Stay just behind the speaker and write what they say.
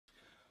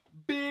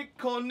Big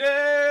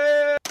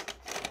Connect!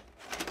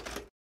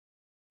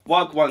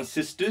 Wagwan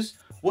sisters,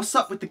 what's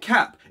up with the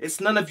cap? It's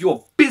none of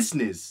your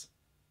business.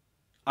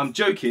 I'm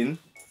joking.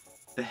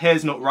 The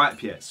hair's not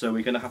ripe yet, so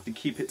we're gonna have to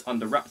keep it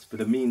under wraps for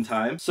the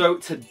meantime. So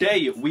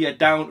today we are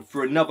down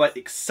for another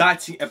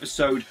exciting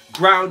episode,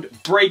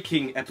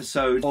 groundbreaking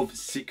episode of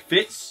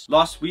Sicckfits.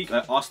 Last week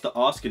I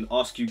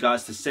asked you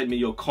guys to send me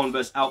your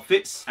Converse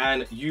outfits,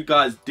 and you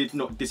guys did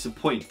not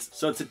disappoint.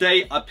 So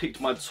today I picked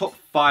my top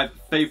 5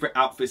 favourite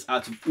outfits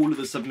out of all of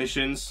the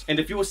submissions. And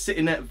if you're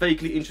sitting there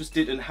vaguely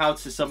interested in how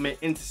to submit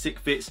into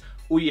Sicckfits,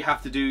 all you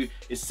have to do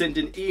is send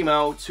an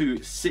email to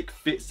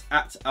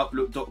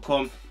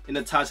sicckfits@outlook.com. In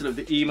the title of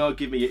the email,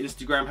 give me your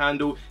Instagram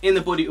handle. In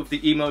the body of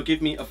the email,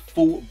 give me a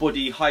full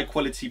body, high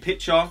quality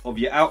picture of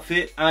your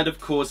outfit. And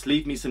of course,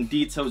 leave me some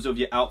details of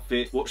your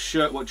outfit. What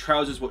shirt, what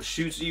trousers, what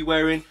shoes are you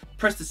wearing?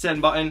 Press the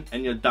send button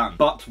and you're done.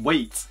 But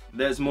wait,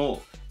 there's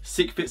more.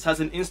 Sicckfits has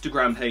an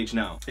Instagram page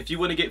now. If you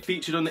want to get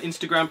featured on the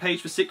Instagram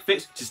page for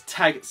Sicckfits, just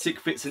tag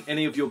Sicckfits in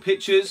any of your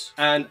pictures,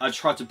 and I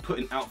try to put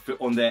an outfit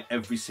on there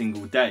every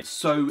single day.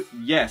 So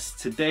yes,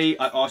 today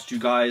I asked you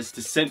guys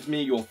to send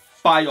me your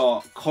fire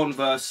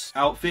Converse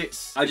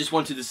outfits. I just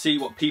wanted to see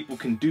what people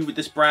can do with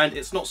this brand.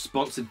 It's not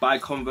sponsored by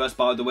Converse,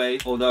 by the way,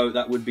 although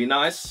that would be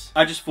nice.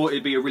 I just thought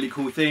it'd be a really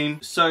cool theme.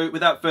 So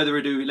without further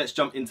ado, let's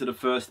jump into the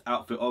first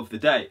outfit of the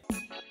day.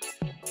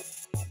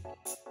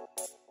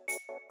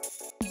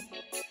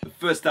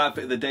 First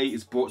outfit of the day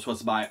is brought to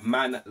us by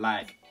man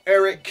like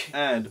Eric,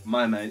 and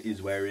my man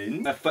is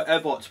wearing a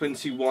Forever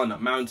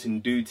 21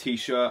 Mountain Dew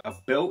t-shirt, a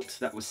belt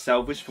that was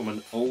salvaged from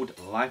an old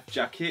life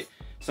jacket,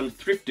 some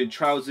thrifted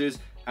trousers,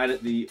 and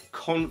the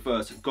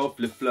Converse Golf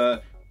Le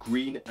Fleur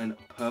green and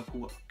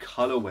purple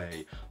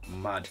colorway.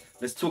 Mad.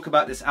 Let's talk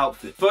about this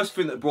outfit. First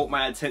thing that brought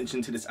my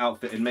attention to this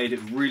outfit and made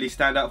it really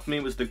stand out for me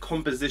was the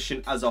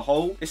composition as a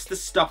whole. It's the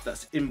stuff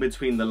that's in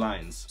between the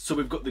lines. So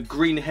we've got the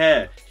green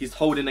hair, he's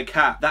holding a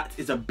cap. That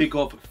is a big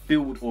off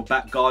field or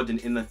back garden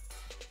in the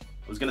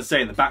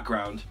in the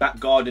background. Back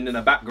garden in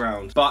the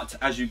background. But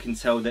as you can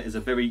tell, there is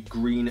a very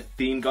green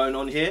theme going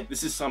on here.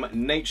 This is some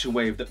nature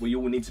wave that we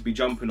all need to be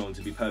jumping on,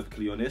 to be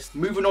perfectly honest.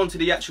 Moving on to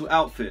the actual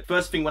outfit.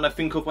 First thing when I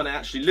think of when I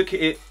actually look at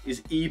it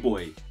is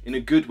e-boy, in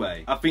a good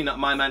way. I think that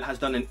my man has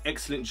done an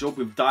excellent job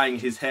with dyeing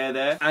his hair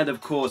there. And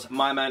of course,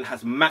 my man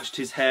has matched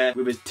his hair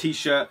with his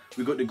t-shirt.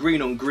 We've got the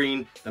green on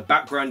green. The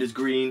background is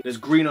green. There's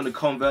green on the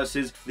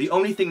Converses. The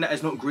only thing that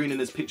is not green in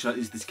this picture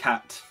is this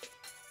cat.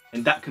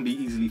 And that can be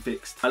easily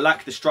fixed. I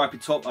like the stripy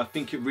top. I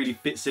think it really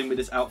fits in with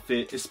this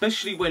outfit,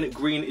 especially when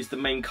green is the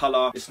main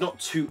color. It's not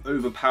too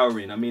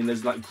overpowering. I mean,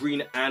 there's like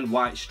green and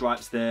white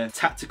stripes there.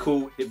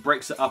 Tactical, it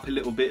breaks it up a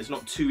little bit. It's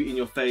not too in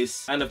your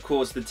face. And of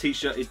course, the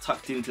t-shirt is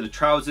tucked into the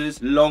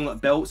trousers. Long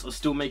belts are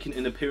still making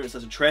an appearance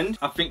as a trend.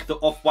 I think the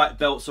off-white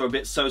belts are a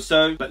bit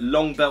so-so, but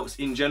long belts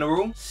in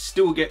general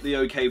still get the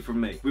okay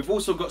from me. We've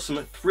also got some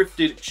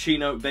thrifted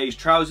chino beige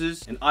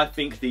trousers, and I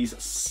think these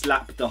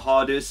slap the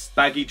hardest.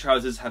 Baggy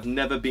trousers have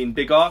never been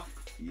bigger.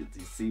 You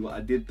see what I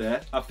did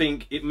there? I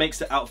think it makes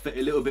the outfit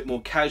a little bit more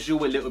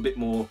casual, a little bit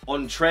more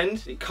on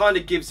trend. It kind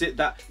of gives it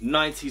that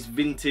 90s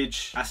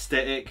vintage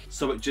aesthetic,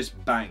 so it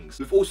just bangs.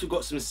 We've also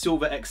got some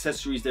silver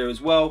accessories there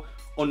as well.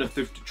 On the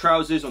thrifted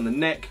trousers, on the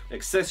neck.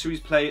 Accessories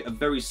play a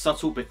very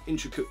subtle but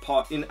intricate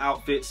part in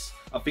outfits.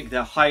 I think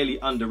they're highly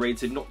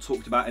underrated, not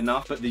talked about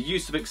enough, but the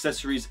use of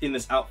accessories in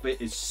this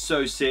outfit is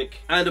so sick.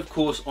 And of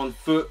course, on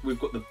foot, we've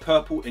got the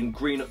purple and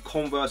green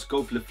Converse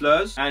Golf Le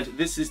Fleurs, and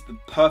this is the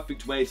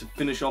perfect way to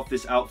finish off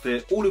this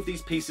outfit. All of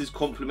these pieces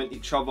complement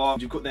each other.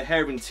 You've got the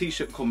hair and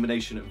t-shirt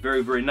combination,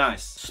 very, very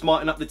nice.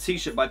 Smarten up the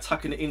t-shirt by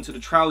tucking it into the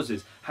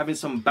trousers, having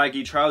some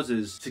baggy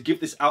trousers to give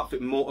this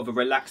outfit more of a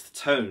relaxed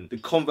tone. The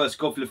Converse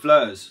Golf Le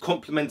Fleurs,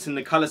 complementing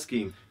the color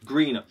scheme,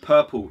 green,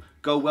 purple,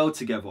 go well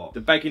together.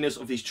 The bagginess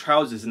of these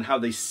trousers and how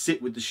they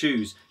sit with the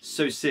shoes,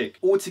 so sick.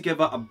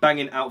 Altogether a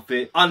banging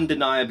outfit,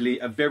 undeniably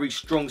a very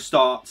strong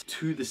start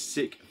to the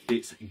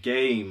Sicckfits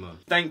game.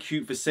 Thank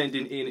you for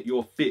sending in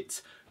your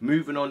fit.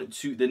 Moving on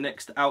to the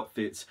next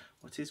outfit.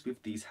 What is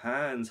with these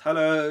hands?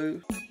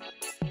 Hello.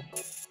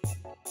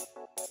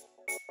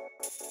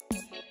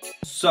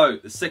 So,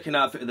 the second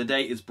outfit of the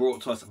day is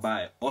brought to us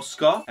by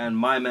Oscar, and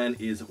my man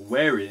is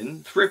wearing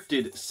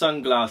thrifted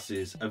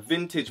sunglasses, a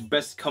vintage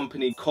Best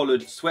Company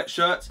collared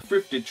sweatshirt,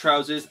 thrifted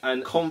trousers,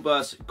 and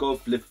Converse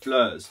Golf Le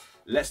Fleurs.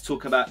 Let's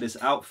talk about this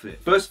outfit.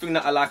 First thing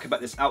that I like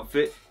about this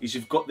outfit is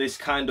you've got this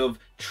kind of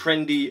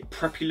trendy,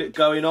 preppy look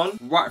going on.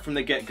 Right from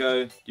the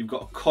get-go, you've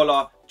got a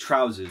collar,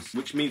 trousers,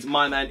 which means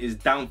my man is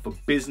down for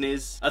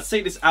business. I'd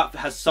say this outfit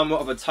has somewhat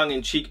of a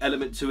tongue-in-cheek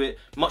element to it,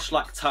 much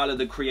like Tyler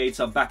the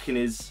Creator back in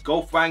his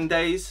golf wang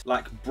days,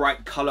 like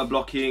bright color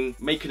blocking,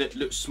 making it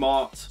look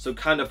smart, so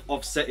kind of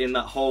offsetting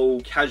that whole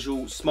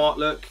casual smart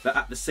look, but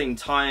at the same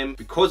time,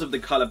 because of the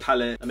color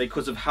palette and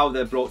because of how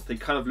they're blocked, they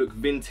kind of look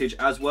vintage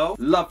as well.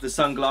 Love the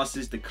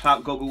sunglasses, the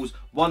clout goggles,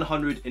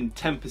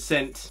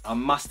 110% a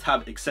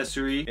must-have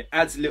accessory. It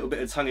adds a little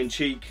bit of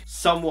tongue-in-cheek,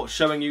 somewhat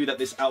showing you that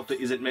this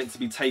outfit isn't meant to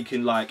be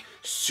taken like like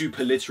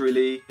super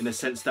literally, in the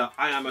sense that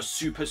I am a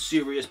super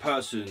serious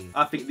person.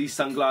 I think these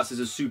sunglasses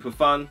are super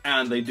fun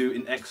and they do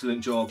an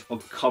excellent job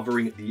of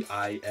covering the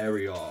eye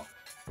area.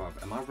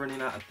 Bruv, am I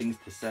running out of things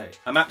to say?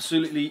 I'm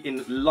absolutely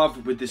in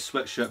love with this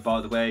sweatshirt,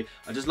 by the way.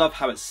 I just love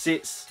how it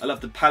sits. I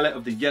love the palette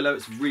of the yellow.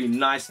 It's really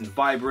nice and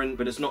vibrant,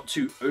 but it's not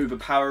too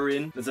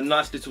overpowering. There's a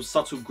nice little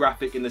subtle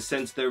graphic in the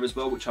center there as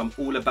well, which I'm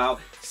all about.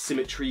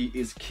 Symmetry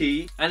is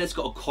key. And it's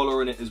got a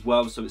collar in it as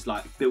well, so it's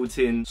like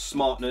built-in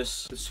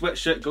smartness. The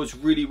sweatshirt goes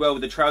really well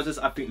with the trousers.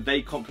 I think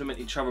they complement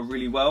each other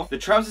really well. The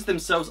trousers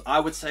themselves, I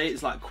would say,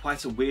 is like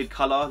quite a weird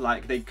color.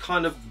 Like they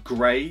kind of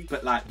gray,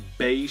 but like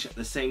beige at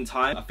the same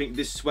time. I think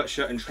this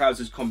sweatshirt and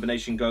trousers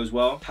combination goes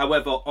well.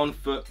 However, on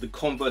foot, the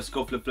Converse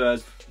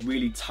fleurs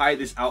really tie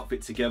this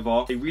outfit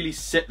together. They really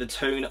set the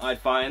tone, I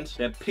find.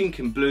 They're pink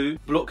and blue,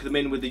 block them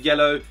in with the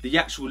yellow. The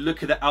actual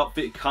look of the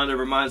outfit kind of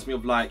reminds me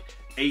of like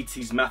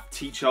 80s math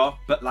teacher,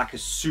 but like a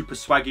super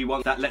swaggy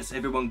one that lets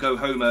everyone go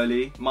home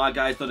early. My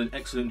guy's done an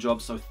excellent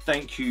job, so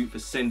thank you for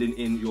sending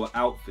in your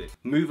outfit.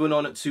 Moving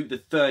on to the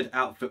third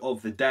outfit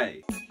of the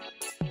day.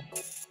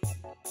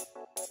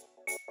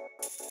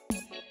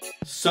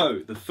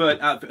 So, the third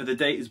outfit of the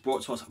day is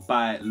brought to us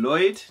by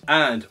Lloyd,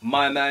 and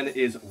my man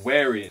is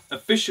wearing a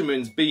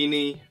fisherman's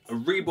beanie, a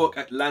Reebok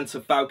Atlanta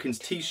Falcons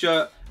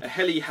t-shirt, a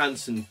Helly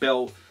Hansen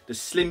belt, the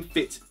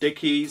Sicckfits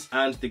Dickies,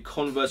 and the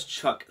Converse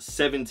Chuck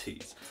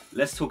 70s.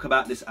 Let's talk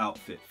about this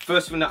outfit.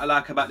 First thing that I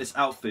like about this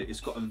outfit,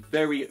 it's got a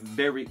very,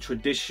 very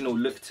traditional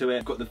look to it.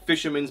 It's got the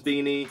fisherman's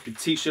beanie, the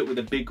t-shirt with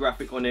a big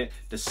graphic on it,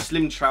 the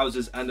slim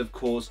trousers, and of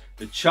course,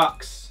 the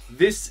chucks.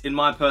 This, in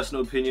my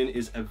personal opinion,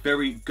 is a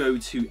very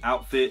go-to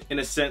outfit in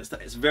a sense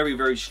that it's very,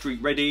 very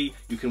street ready.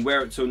 You can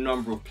wear it to a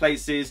number of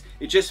places.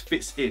 It just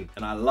fits in,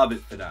 and I love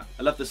it for that.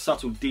 I love the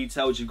subtle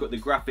details. You've got the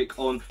graphic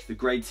on the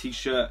grey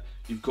t-shirt.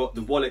 You've got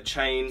the wallet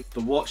chain,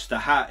 the watch, the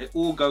hat, it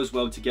all goes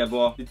well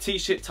together. The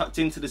t-shirt tucked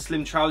into the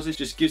slim trousers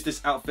just gives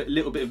this outfit a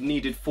little bit of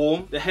needed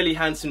form. The Helly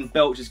Hansen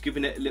belt just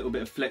giving it a little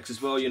bit of flex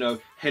as well, you know,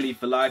 Helly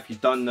for life, you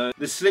done know.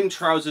 The slim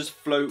trousers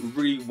flow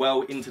really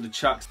well into the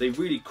chucks. They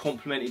really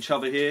complement each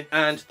other here.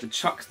 And the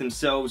chucks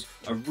themselves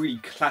are really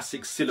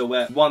classic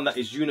silhouette, one that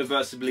is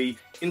universally,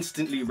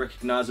 instantly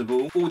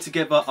recognizable.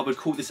 Altogether, I would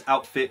call this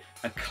outfit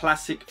a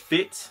classic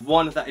fit,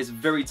 one that is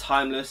very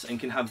timeless and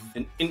can have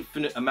an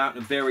infinite amount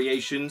of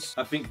variations.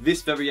 I think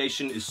this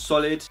variation is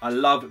solid. I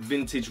love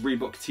vintage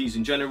Reebok tees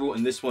in general,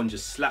 and this one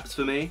just slaps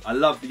for me. I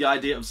love the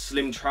idea of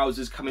slim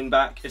trousers coming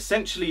back.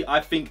 Essentially, I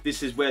think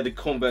this is where the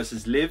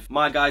Converses live.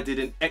 My guy did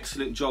an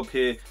excellent job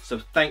here, so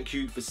thank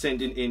you for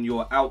sending in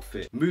your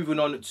outfit. Moving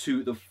on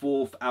to the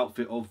fourth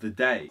outfit of the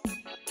day.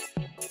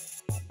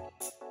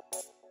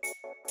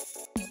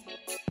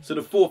 So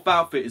the fourth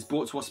outfit is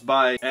brought to us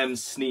by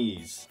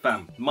mzneeze.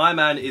 Fam, my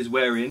man is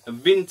wearing a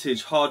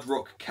vintage Hard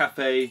Rock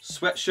Cafe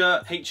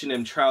sweatshirt,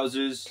 H&M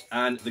trousers,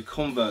 and the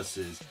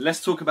Converses.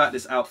 Let's talk about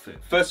this outfit.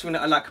 First thing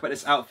that I like about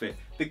this outfit,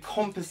 the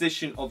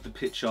composition of the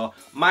picture.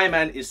 My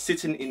man is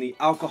sitting in the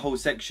alcohol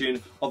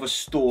section of a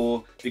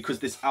store because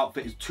this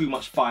outfit is too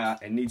much fire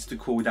and needs to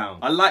cool down.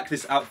 I like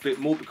this outfit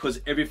more because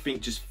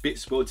everything just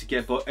fits well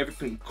together.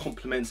 Everything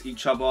complements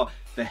each other.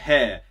 The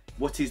hair.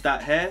 What is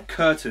that hair?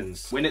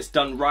 Curtains. When it's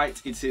done right,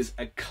 it is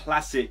a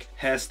classic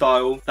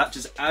hairstyle that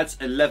just adds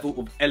a level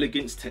of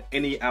elegance to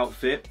any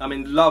outfit. I'm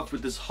in love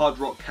with this Hard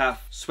Rock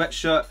Caf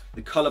sweatshirt.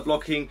 The color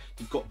blocking,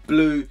 you've got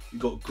blue,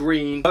 you've got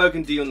green,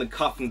 burgundy on the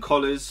cuff and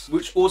collars,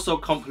 which also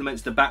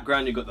complements the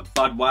background. You've got the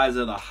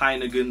Budweiser, the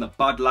Heineken, the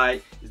Bud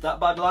Light. Is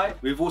that Bud Light?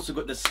 We've also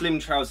got the slim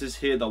trousers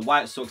here, the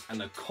white socks and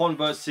the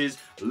Converses,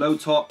 low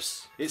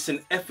tops. It's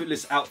an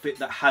effortless outfit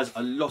that has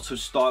a lot of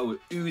style. It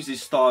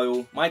oozes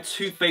style. My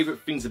two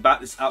favorite things about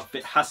this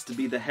outfit has to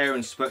be the hair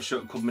and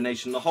sweatshirt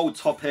combination. The whole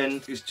top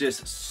end is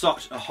just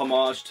such a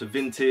homage to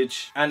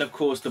vintage. And of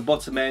course, the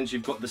bottom end,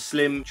 you've got the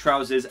slim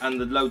trousers and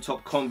the low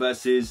top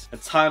Converses. A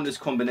timeless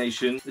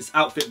combination. This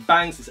outfit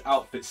bangs, this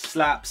outfit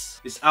slaps.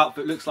 This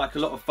outfit looks like a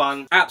lot of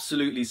fun.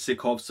 Absolutely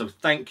sick of, so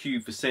thank you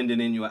for sending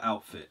in your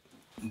outfit.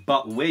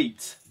 But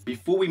wait.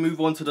 Before we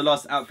move on to the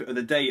last outfit of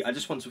the day, I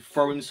just want to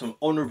throw in some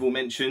honourable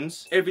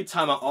mentions. Every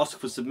time I ask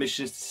for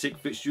submissions to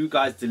Sicckfits, you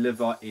guys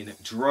deliver in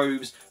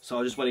droves. So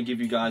I just want to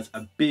give you guys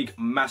a big,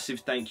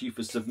 massive thank you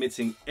for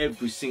submitting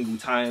every single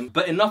time.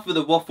 But enough of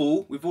the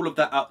waffle. With all of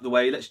that out the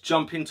way, let's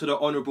jump into the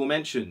honourable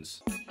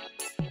mentions.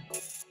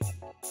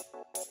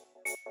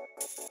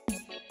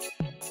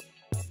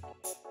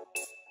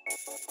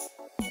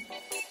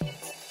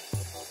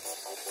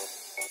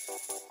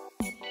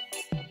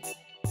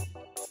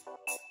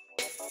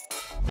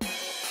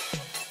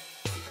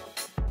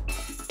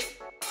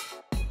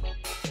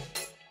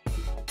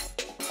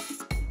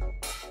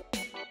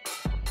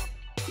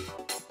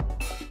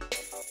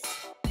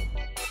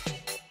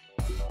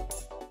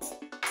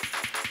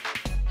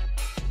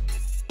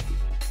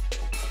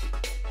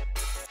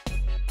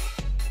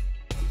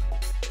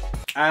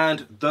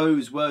 And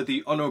those were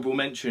the honourable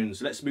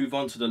mentions. Let's move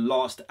on to the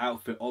last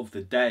outfit of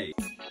the day.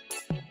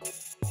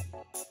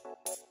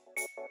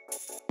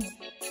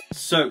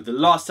 So the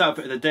last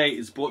outfit of the day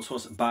is brought to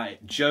us by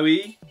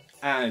Joey.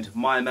 And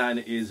my man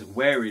is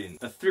wearing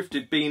a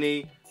thrifted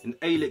beanie, an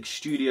Alex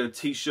Studio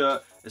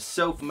t-shirt, a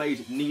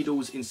self-made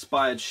needles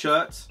inspired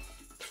shirt,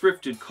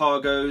 thrifted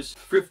cargos,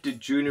 thrifted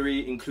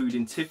jewellery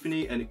including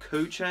Tiffany and a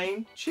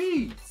co-chain,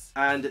 cheese,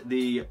 and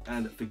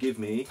forgive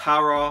me,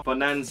 Para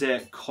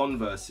Bonanza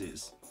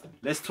Converses.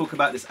 Let's talk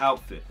about this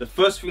outfit. The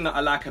first thing that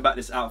I like about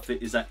this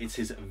outfit is that it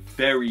is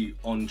very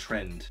on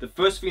trend. The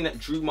first thing that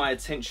drew my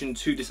attention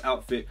to this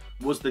outfit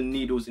was the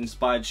needles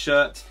inspired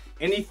shirt.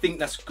 Anything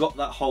that's got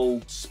that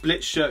whole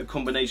split shirt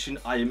combination,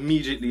 I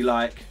immediately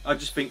like. I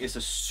just think it's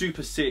a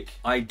super sick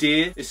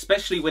idea,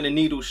 especially when a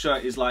needle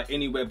shirt is like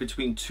anywhere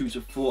between £200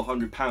 to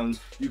 £400.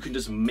 You can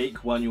just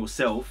make one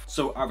yourself.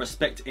 So I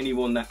respect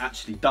anyone that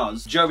actually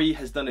does. Joey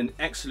has done an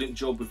excellent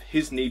job with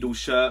his needle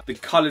shirt. The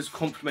colors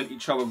complement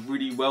each other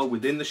really well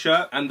within the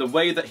shirt. And the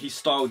way that he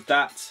styled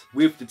that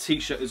with the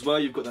t-shirt as well,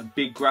 you've got that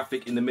big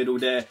graphic in the middle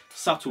there,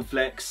 subtle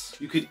flex.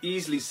 You could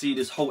easily see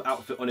this whole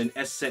outfit on an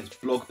Essence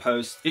blog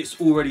post.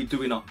 It's already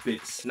doing up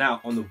bits.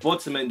 Now on the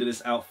bottom end of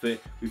this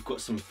outfit, we've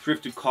got some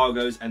thrifted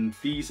cargos, and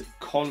these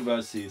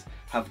Converses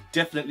have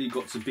definitely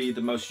got to be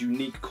the most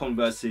unique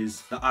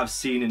Converses that I've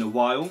seen in a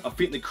while. I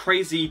think the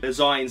crazy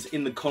designs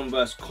in the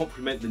Converse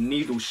complement the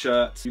needle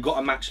shirt. You've got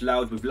to match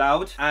loud with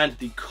loud, and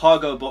the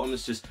cargo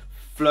bottoms just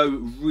flow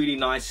really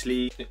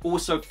nicely. It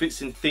also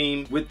fits in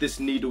theme with this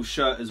needle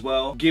shirt as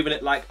well, giving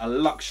it like a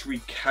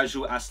luxury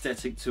casual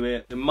aesthetic to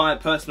it. In my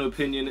personal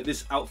opinion,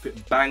 this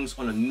outfit bangs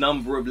on a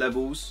number of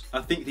levels.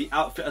 I think the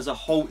outfit as a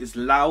whole is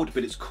loud,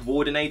 but it's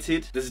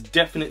coordinated. There's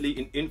definitely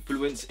an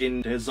influence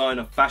in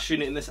designer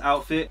fashion in this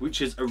outfit,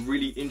 which is a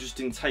really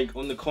interesting take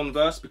on the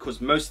Converse,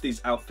 because most of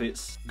these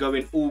outfits go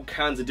in all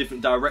kinds of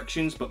different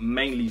directions, but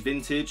mainly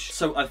vintage.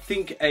 So I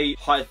think a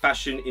high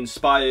fashion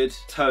inspired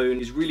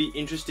tone is really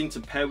interesting to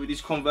pair with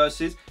these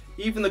Converses.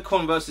 Even the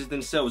Converses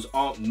themselves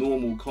aren't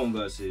normal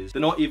Converses.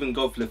 They're not even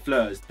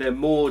fleurs. They're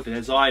more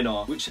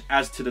designer, which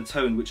adds to the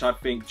tone, which I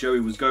think Joey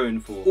was going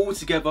for.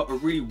 Altogether, a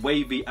really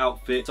wavy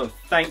outfit. So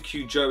thank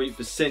you, Joey,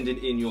 for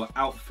sending in your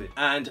outfit.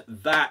 And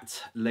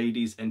that,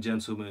 ladies and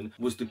gentlemen,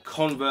 was the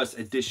Converse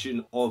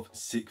edition of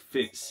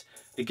Sicckfits.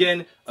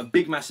 Again, a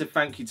big massive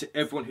thank you to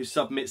everyone who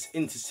submits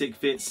into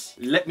Sicckfits.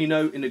 Let me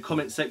know in the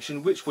comment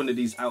section which one of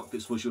these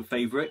outfits was your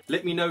favourite.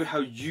 Let me know how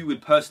you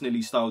would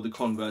personally style the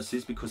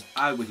Converses, because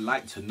I would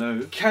like to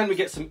know. Can we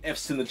get some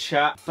Fs in the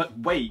chat? But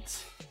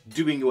wait,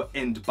 doing your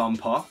end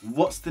bumper,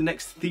 what's the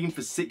next theme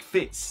for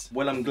Sicckfits?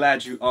 Well, I'm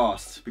glad you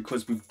asked,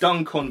 because we've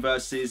done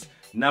Converses.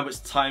 Now it's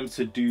time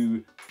to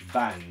do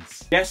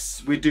Vans.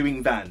 Yes, we're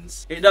doing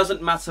Vans. It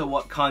doesn't matter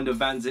what kind of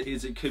Vans it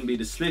is. It can be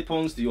the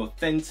slip-ons, the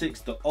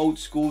authentics, the old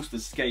schools, the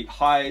skate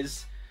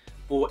highs,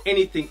 or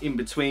anything in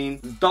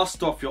between.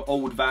 Dust off your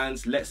old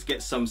Vans. Let's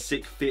get some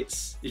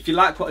Sicckfits. If you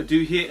like what I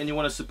do here and you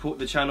want to support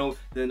the channel,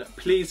 then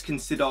please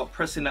consider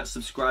pressing that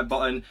subscribe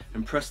button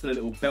and pressing the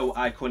little bell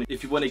icon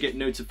if you want to get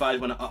notified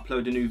when I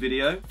upload a new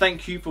video.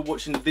 Thank you for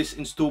watching this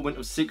installment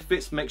of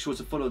Sicckfits. Make sure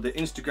to follow the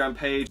Instagram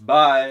page.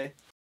 Bye.